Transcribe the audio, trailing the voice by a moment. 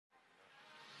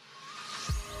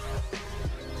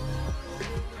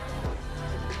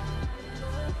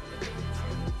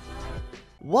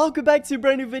Welcome back to a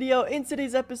brand new video. In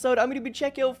today's episode, I'm going to be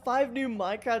checking out 5 new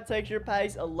Minecraft texture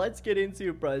packs. Let's get into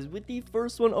it, bros. With the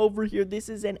first one over here, this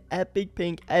is an epic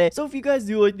pink edit. So if you guys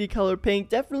do like the color pink,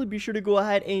 definitely be sure to go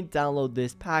ahead and download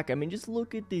this pack. I mean, just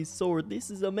look at this sword.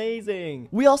 This is amazing.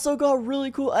 We also got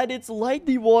really cool edits like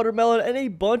the watermelon and a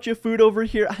bunch of food over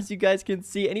here, as you guys can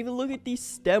see. And even look at the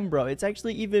stem, bro. It's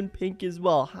actually even pink as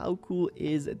well. How cool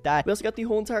is that? We also got the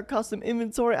whole entire custom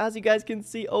inventory, as you guys can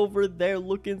see over there,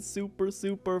 looking super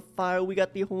fire. We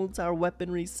got the whole entire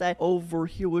weaponry set over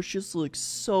here, which just looks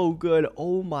so good.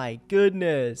 Oh my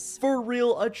goodness, for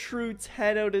real, a true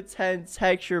 10 out of 10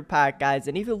 texture pack, guys.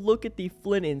 And even look at the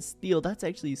flint and steel. That's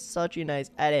actually such a nice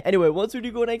edit. Anyway, once we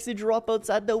do go next to drop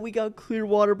outside though, we got clear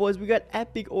water, boys. We got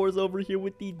epic ores over here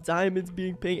with the diamonds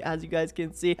being pink, as you guys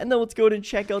can see. And then let's go ahead and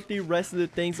check out the rest of the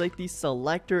things, like the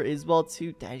selector as well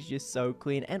too. That is just so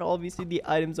clean. And obviously the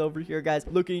items over here, guys,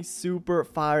 looking super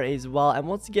fire as well. And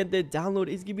once again, the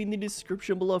download is gonna be in the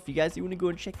description below if you guys want to go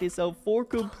and check this out for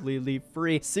completely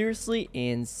free. Seriously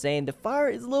insane. The fire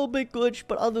is a little bit glitched,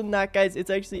 but other than that, guys, it's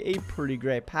actually a pretty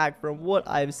great pack from what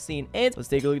I've seen. And let's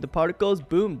take a look at the particles.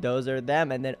 Boom, those are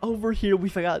them. And then over here we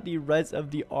got the rest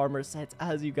of the armor sets,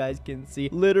 as you guys can see.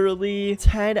 Literally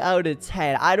 10 out of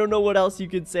 10. I don't know what else you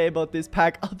could say about this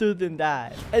pack other than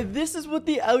that. And this is what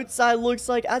the outside looks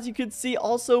like, as you can see.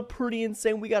 Also pretty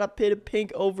insane. We got a bit of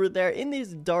pink over there in this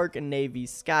dark navy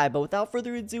sky. But without further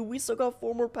ado, we still got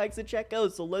 4 more packs to check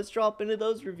out, so let's drop into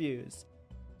those reviews.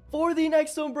 For the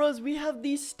next one, bros, we have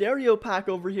the stereo pack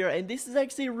over here, and this is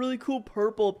actually a really cool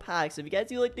purple pack. So if you guys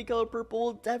do like the color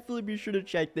purple, definitely be sure to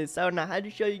check this out. And I had to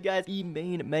show you guys the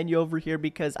main menu over here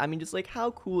because, I mean, just like,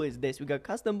 how cool is this? We got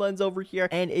custom buttons over here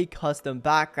and a custom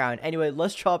background. Anyway,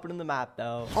 let's drop it in the map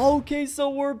though. Okay, so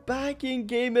we're back in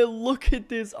game, and look at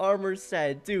this armor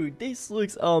set. Dude, this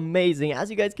looks amazing. As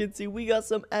you guys can see, we got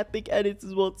some epic edits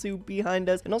as well too behind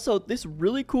us, and also this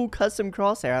really cool custom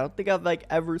crosshair. I don't think I've like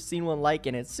ever seen one like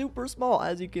it. It's super small,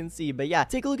 as you can see. But yeah,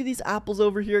 take a look at these apples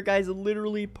over here, guys.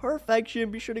 Literally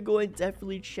perfection. Be sure to go and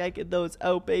definitely check those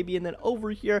out, baby. And then over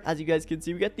here, as you guys can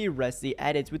see, we got the rest of the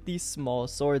edits with these small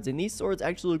swords, and these swords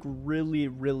actually look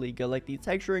really good. Like the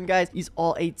texturing, guys, is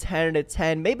all a 10 out of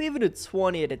 10, maybe even a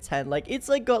 20 out of 10. Like it's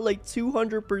like got like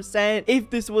 200% if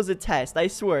this was a test. I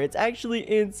swear, it's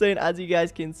actually insane. As you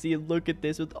guys can see, look at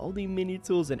this with all the mini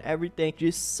tools and everything,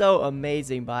 just so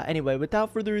amazing. But anyway,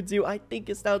 without further ado, I think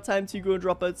it's now time to go and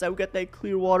drop outside. We got that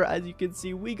clear water, as you can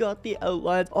see. We got the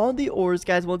outlines on the ores,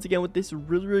 guys, once again with this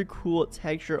really cool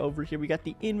texture over here. We got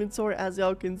the inventory, as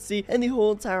y'all can see, and the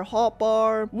whole entire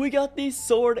hotbar. We got the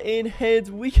sword in hands.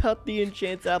 We got the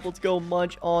enchanted apple to go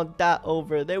munch on that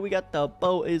over there. We got the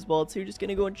bow as well too. Just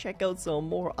gonna go and check out some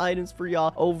more items for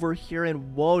y'all over here.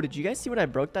 And whoa, did you guys see when I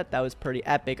broke that? That was pretty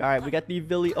epic. All right, we got the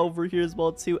Villy over here as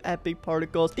well too. Epic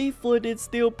particles. The flinted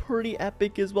steel, pretty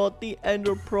epic as well. The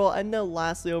ender pearl, and then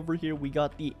lastly over here we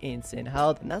got the instant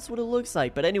health, and that's what it looks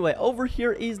like. But anyway, over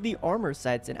here is the armor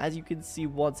sets, and as you can see,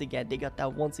 once again, they got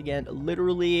that once again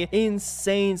literally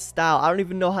insane style. I don't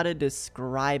even know how to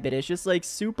describe it. It's just like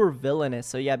super villainous.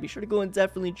 So yeah, be sure to go and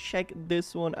definitely check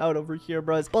this one out over here,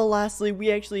 bros. But lastly,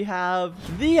 we actually have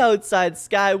the outside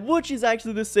sky, which is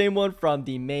actually the same one from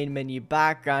the main menu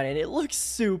background, and it looks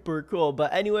super cool.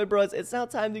 But anyway, bros, it's now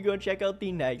time to go and check out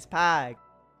the next pack.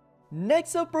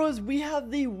 Next up, bros, we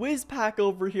have the Whizz pack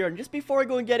over here. And just before I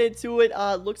go and get into it,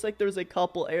 looks like there's a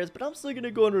couple errors, but I'm still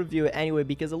gonna go and review it anyway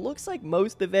because it looks like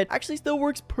most of it actually still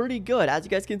works pretty good. As you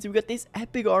guys can see, we got this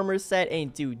epic armor set,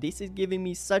 and dude, this is giving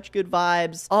me such good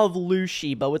vibes of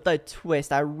Lucy, but with a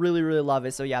twist. I really love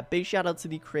it. So yeah, big shout out to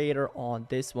the creator on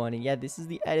this one. And yeah, this is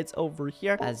the edits over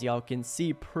here, as y'all can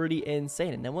see, pretty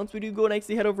insane. And then once we do go next,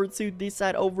 head over to this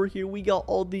side over here, we got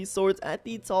all these swords at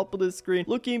the top of the screen,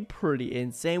 looking pretty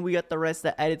insane. We got the rest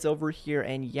of the edits over here,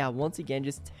 and yeah, once again,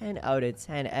 just 10 out of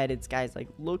 10 edits, guys. Like,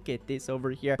 look at this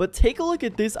over here. But take a look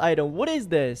at this item. What is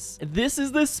this? This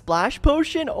is the splash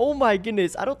potion. Oh my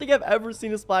goodness, I don't think I've ever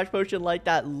seen a splash potion like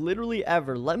that, literally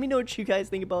ever. Let me know what you guys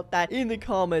think about that in the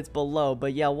comments below.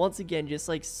 But yeah, once again, just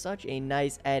like such a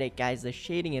nice edit, guys. The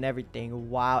shading and everything,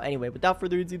 wow. Anyway, without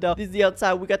further ado though, this is the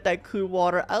outside. We got that clear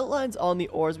water, outlines on the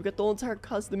ores. We got the whole entire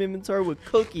custom inventory with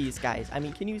cookies, guys. I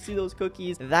mean, can you see those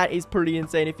cookies? That is pretty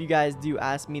insane. If you guys do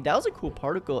ask me. That was a cool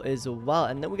particle as well.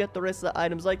 And then we got the rest of the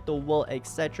items like the wool,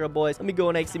 etc. boys. Let me go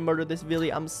and actually murder this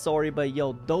Villy. I'm sorry, but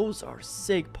yo, those are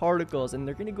sick particles, and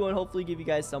they're gonna go and hopefully give you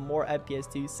guys some more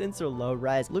FPS too since they're low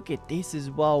res. Look at this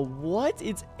as well. What?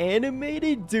 It's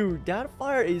animated? Dude, that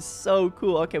fire is so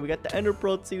cool. Okay, we got the Ender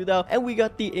Pearl too though, and we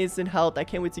got the instant health. I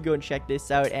can't wait to go and check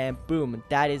this out, and boom,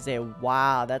 that is it.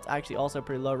 Wow, that's actually also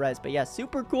pretty low res, but yeah,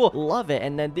 super cool. Love it.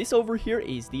 And then this over here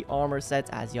is the armor sets,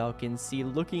 as y'all can see,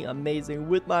 looking amazing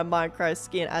with my Minecraft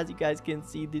skin. As you guys can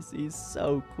see, this is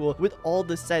so cool with all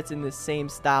the sets in the same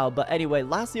style. But anyway,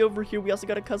 lastly over here, we also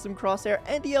got a custom crosshair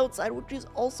and the outside, which is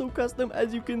also custom.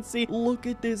 As you can see, look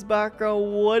at this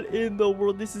background. What in the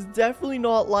world? This is definitely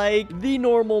not like the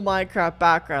normal Minecraft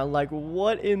background. Like,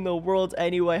 what in the world?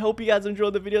 Anyway, hope you guys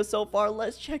enjoyed the video so far.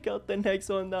 Let's check out the next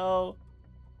one now.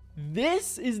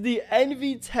 This is the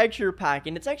Envy texture pack,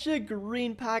 and it's actually a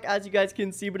green pack, as you guys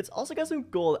can see, but it's also got some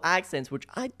gold accents, which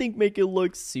I think make it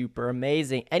look super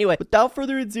amazing. Anyway, without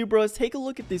further ado, bros, take a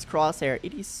look at this crosshair.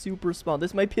 It is super small.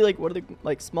 This might be like one of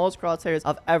the smallest crosshairs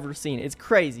I've ever seen. It's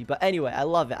crazy, but anyway, I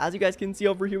love it. As you guys can see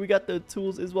over here, we got the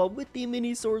tools as well with the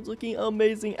mini swords looking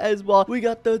amazing as well. We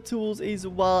got the tools as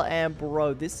well, and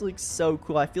bro, this looks so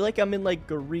cool. I feel like I'm in like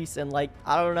Greece and like,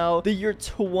 I don't know, the year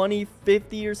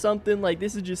 2050 or something. Like,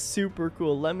 this is just super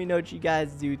cool. Let me know what you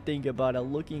guys do think about it.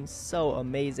 Looking so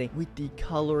amazing with the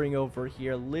coloring over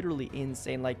here. Literally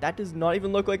insane. Like, that does not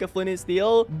even look like a flint and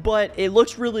steel, but it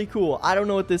looks really cool. I don't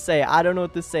know what to say.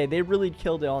 They really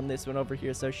killed it on this one over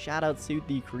here, so shout out to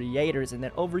the creators. And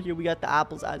then over here we got the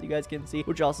apples, as you guys can see,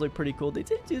 which also look pretty cool. They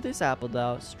didn't do this apple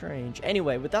though. Strange.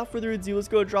 Anyway, without further ado, let's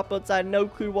go drop outside. No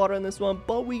clear water on this one,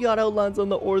 but we got outlines on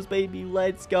the ores, baby.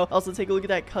 Let's go. Also, take a look at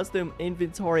that custom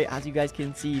inventory. As you guys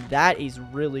can see, that is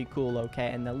really cool. Okay,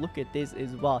 and then look at this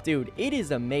as well, dude. It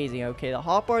is amazing. Okay, the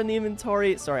hotbar in the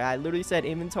inventory. Sorry, I literally said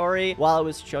inventory while I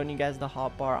was showing you guys the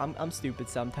hotbar. I'm stupid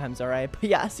sometimes, all right, but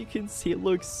yeah, as you can see, it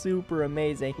looks super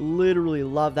amazing. Literally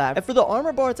love that. And for the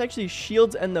armor bar, it's actually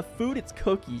shields, and the food, it's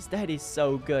cookies. That is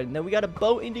so good. And then we got a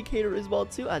bow indicator as well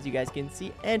too, as you guys can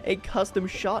see, and a custom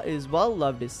shot as well.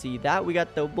 Love to see that. We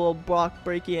got the little block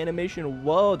breaking animation.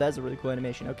 Whoa, that's a really cool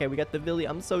animation. Okay, we got the Villy.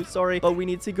 I'm so sorry, but we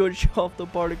need to go show off the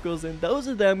particles, and those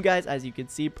are them, guys. As you can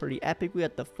see, pretty epic. We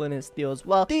got the flint and steel as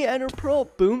well, the Ender Pearl,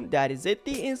 boom, that is it,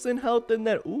 the instant health, and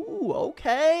then ooh,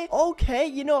 okay,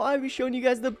 you know, I'll be showing you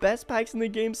guys the best packs in the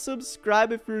game.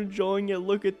 Subscribe if you're enjoying it.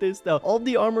 Look at this though, all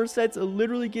the armor sets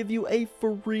literally give you a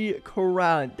free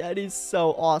crown. That is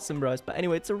so awesome, bros. But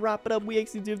anyway, to wrap it up, we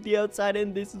actually do the outside,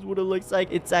 and this is what it looks like.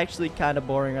 It's actually kind of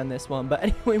boring on this one, but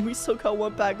anyway, we still got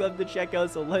one pack left to check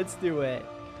out, so let's do it.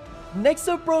 Next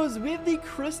up, bros, we have the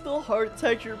Crystal Heart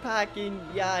texture pack, and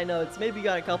yeah, I know it's maybe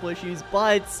got a couple issues,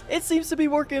 but it seems to be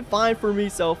working fine for me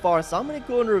so far, so I'm gonna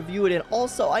go and review it. And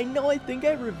also, I think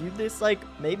I reviewed this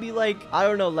maybe I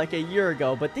don't know, like a year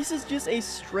ago, but this is just a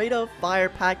straight up fire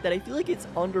pack that I feel like it's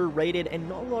underrated and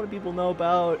not a lot of people know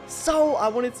about, so I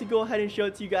wanted to go ahead and show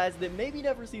it to you guys that maybe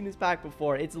never seen this pack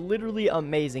before. It's literally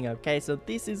amazing. Okay, so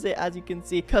this is it. As you can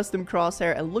see, custom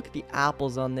crosshair, and look at the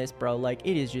apples on this, bro. Like,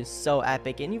 it is just so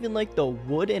epic, and even the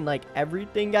wood and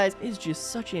everything, guys, is just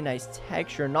such a nice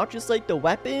texture. Not just the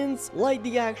weapons,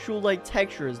 the actual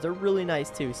textures, they're really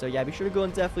nice too. So yeah, be sure to go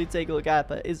and definitely take a look at it.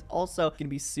 But it's also gonna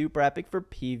be super epic for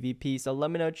PvP, so let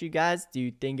me know what you guys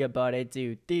do think about it.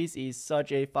 Dude, this is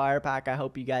such a fire pack. I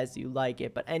hope you guys do like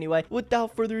it. But anyway,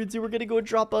 without further ado, we're gonna go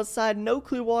drop outside. No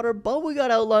clear water, but we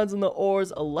got outlines on the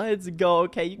ores. Let's go.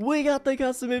 Okay, we got the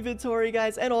custom inventory,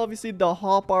 guys, and obviously the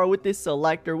hotbar with this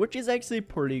selector, which is actually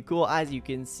pretty cool, as you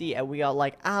can see. And we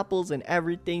got apples and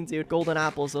everything, dude. Golden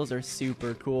apples, those are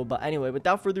super cool. But anyway,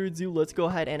 without further ado, let's go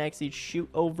ahead and actually shoot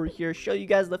over here, show you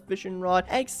guys the fishing rod,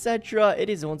 etc. It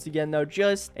is once again though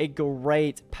just a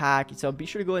great pack, so be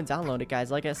sure to go and download it,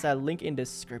 guys. Like I said, link in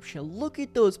description. Look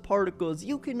at those particles.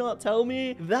 You cannot tell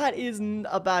me that is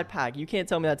a bad pack. You can't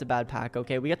tell me that's a bad pack.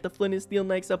 Okay, we got the flint and steel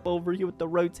next up over here with the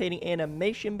rotating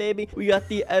animation, baby. We got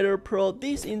the Ender Pearl,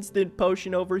 this instant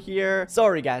potion over here.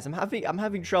 Sorry guys, I'm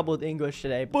having trouble with English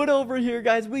today, but over here,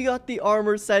 guys, we got the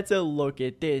armor sets, and look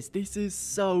at this. This is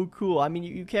so cool. I mean,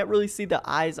 you can't really see the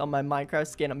eyes on my Minecraft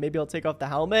skin. Maybe I'll take off the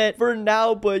helmet for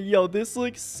now, but yo, this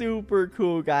looks super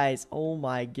cool, guys. Oh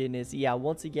my goodness. Yeah,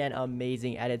 once again,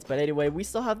 amazing edits. But anyway, we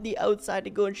still have the outside to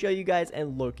go and show you guys,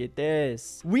 and look at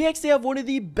this. We actually have one of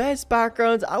the best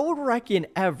backgrounds I would reckon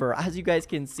ever. As you guys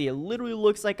can see, it literally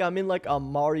looks like I'm in a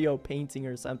Mario painting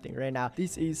or something right now.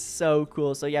 This is so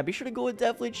cool. So yeah, be sure to go and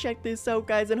definitely check this out,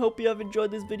 guys, and hope you have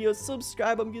enjoyed this video.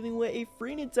 Subscribe. I'm giving away a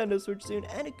free Nintendo Switch soon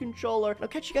and a controller. I'll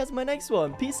catch you guys in my next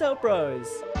one. Peace out, bros.